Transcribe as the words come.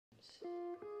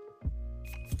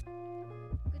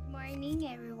morning,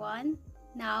 everyone.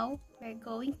 Now, we're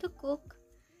going to cook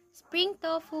spring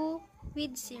tofu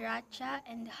with sriracha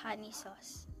and honey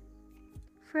sauce.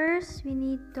 First, we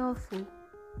need tofu,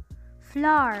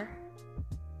 flour,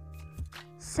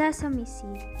 sesame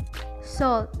seed,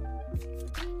 salt,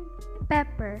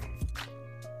 pepper,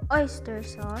 oyster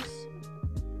sauce,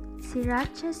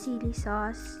 sriracha chili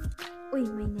sauce, may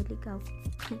naligaw,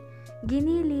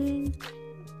 giniling,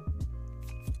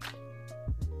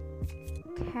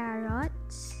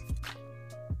 carrots,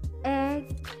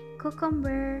 egg,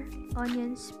 cucumber,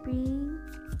 onion spring,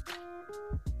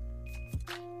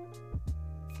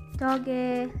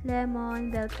 toge,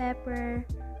 lemon, bell pepper,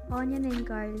 onion and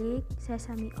garlic,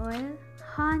 sesame oil,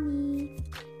 honey.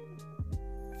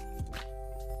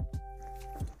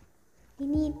 We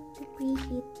need to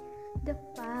preheat the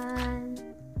pan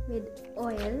with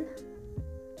oil.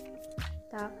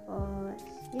 Tapos,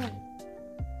 yan.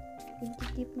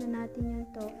 I-dip na natin yung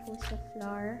tofu sa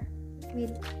flour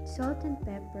with salt and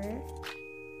pepper.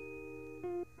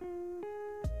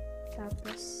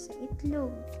 Tapos, sa itlog.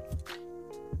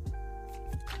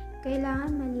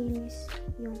 Kailangan malinis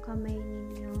yung kamay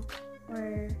ninyo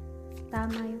or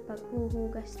tama yung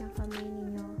paghuhugas ng kamay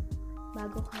ninyo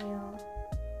bago kayo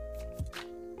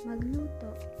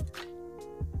magluto.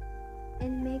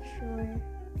 And make sure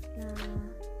na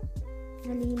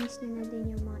nalinis nyo na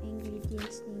din yung mga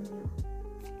ingredients ninyo.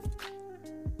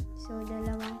 So, 2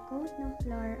 coat ng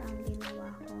flour ang ginawa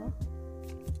ko.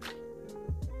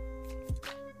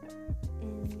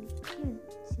 And, yun.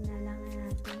 Sinalangan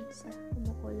natin sa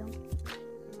kumukulong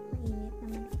mainit na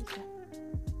mantika.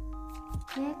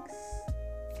 Next,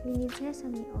 we need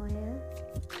sesame oil.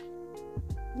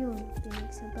 Yun,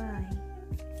 pinagsabay.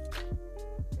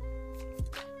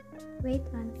 Wait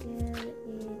until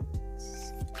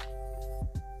it's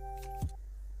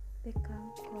become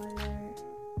color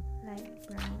light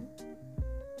brown.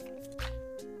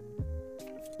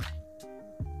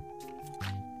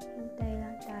 Hintay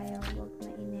lang tayo, huwag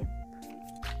mainip.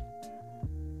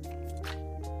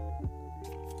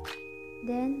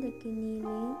 Then, the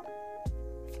giniling.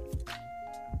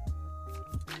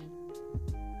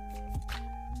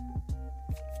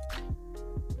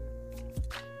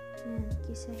 Yan,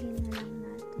 kisahin na lang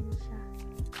natin siya.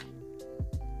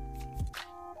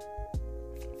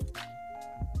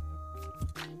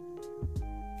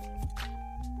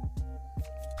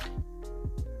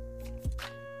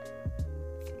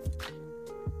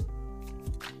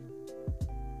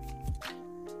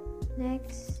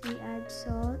 Next, we add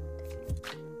salt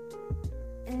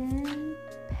and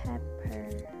pepper.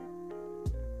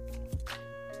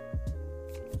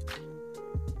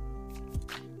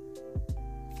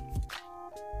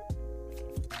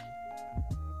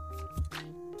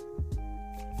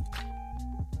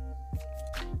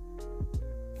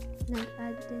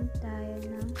 Nag-add din tayo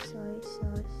ng soy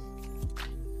sauce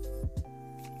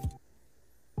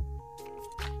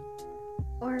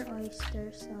or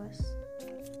oyster sauce.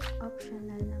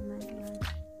 Optional naman yun.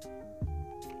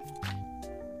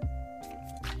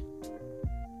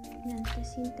 Yan,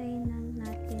 tapos hintayin lang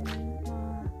natin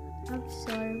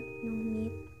ma-absorb ng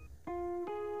meat.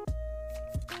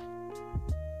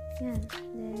 Yan,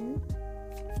 then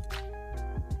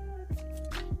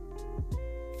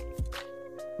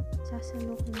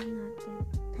sasalukin lang natin.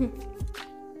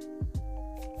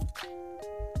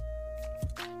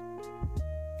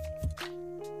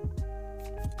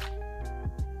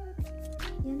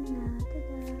 Yan na,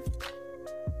 tada!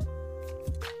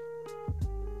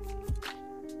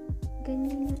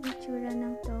 Ganyan yung itsura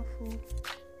ng tofu.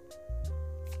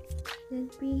 Then,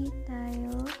 preheat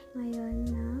tayo ngayon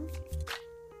ng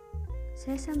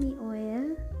sesame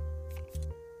oil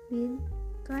with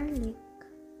garlic.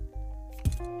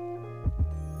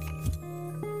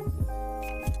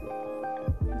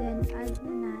 Then, add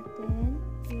na natin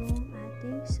yung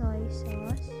ating soy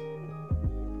sauce.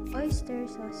 Oyster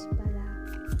sauce pala.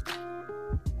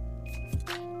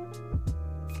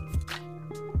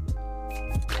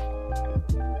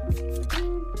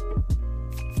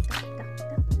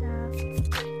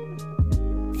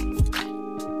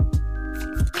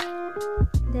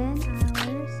 Then,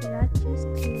 our sriracha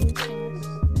chili sauce.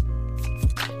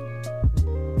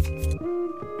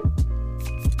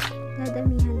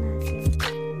 Dadamihan natin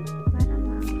para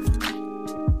maanghang.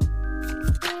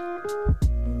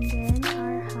 And then,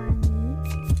 our honey.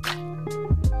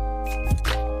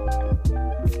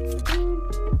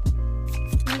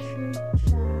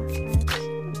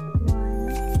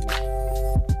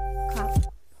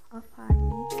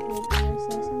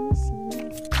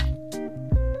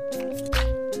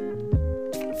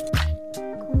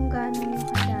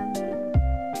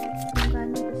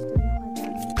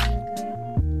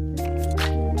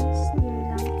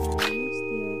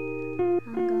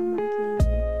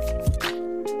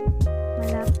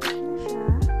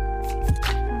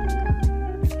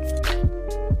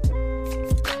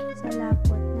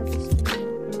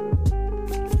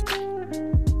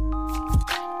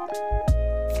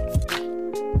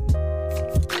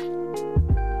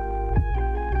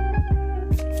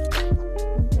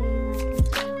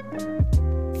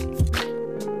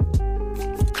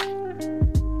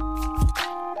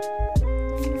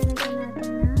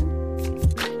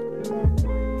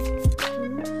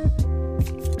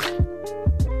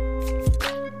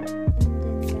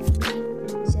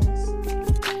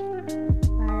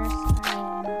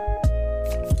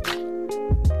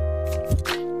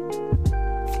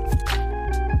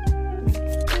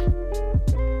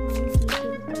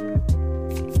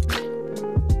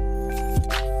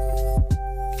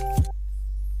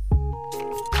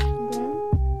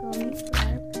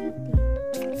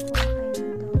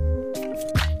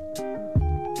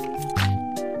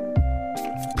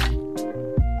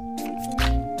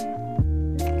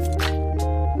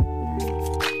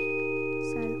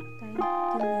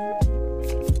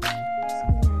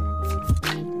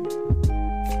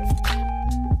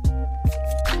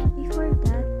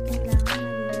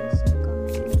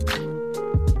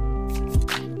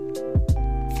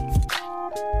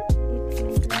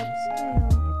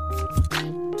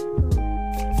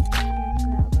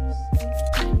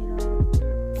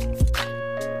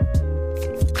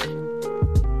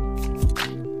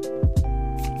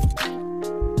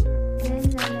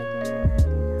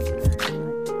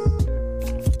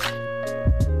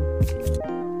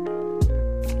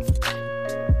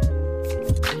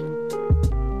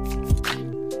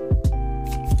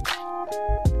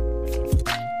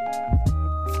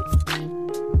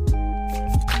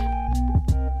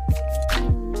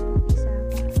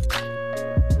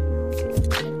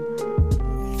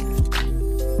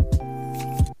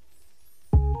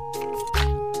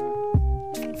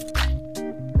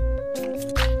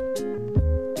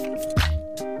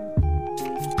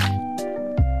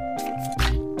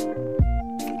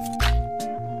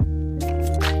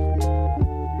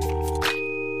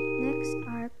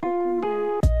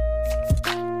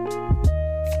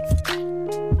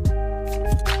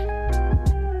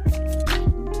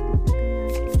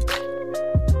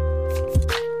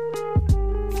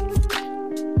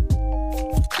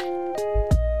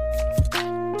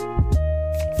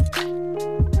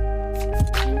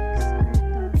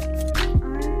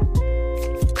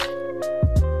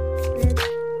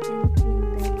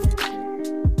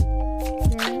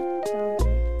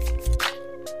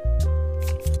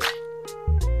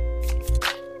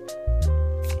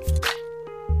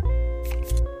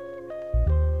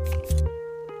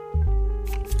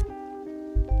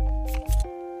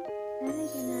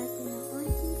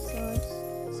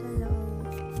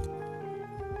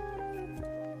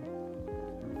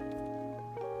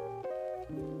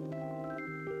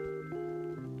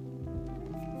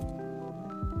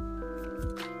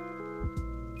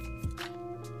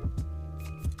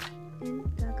 Then,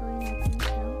 gagawin natin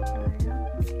siyang parang burger.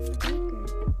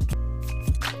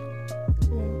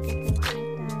 Then, kukuha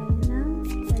tayo ng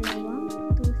dalawang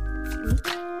toothpick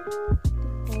to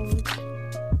hold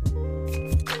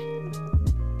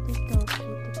the tofu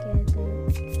together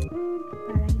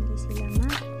para hindi sila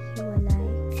maghiwalay.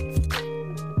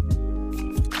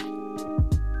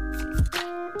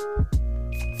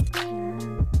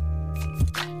 Yan.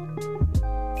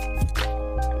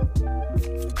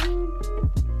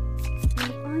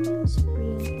 And onion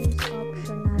spring is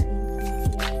optional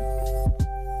ingredient.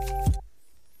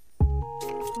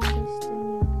 Kung gusto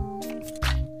nyo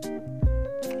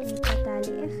may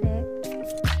patali effect,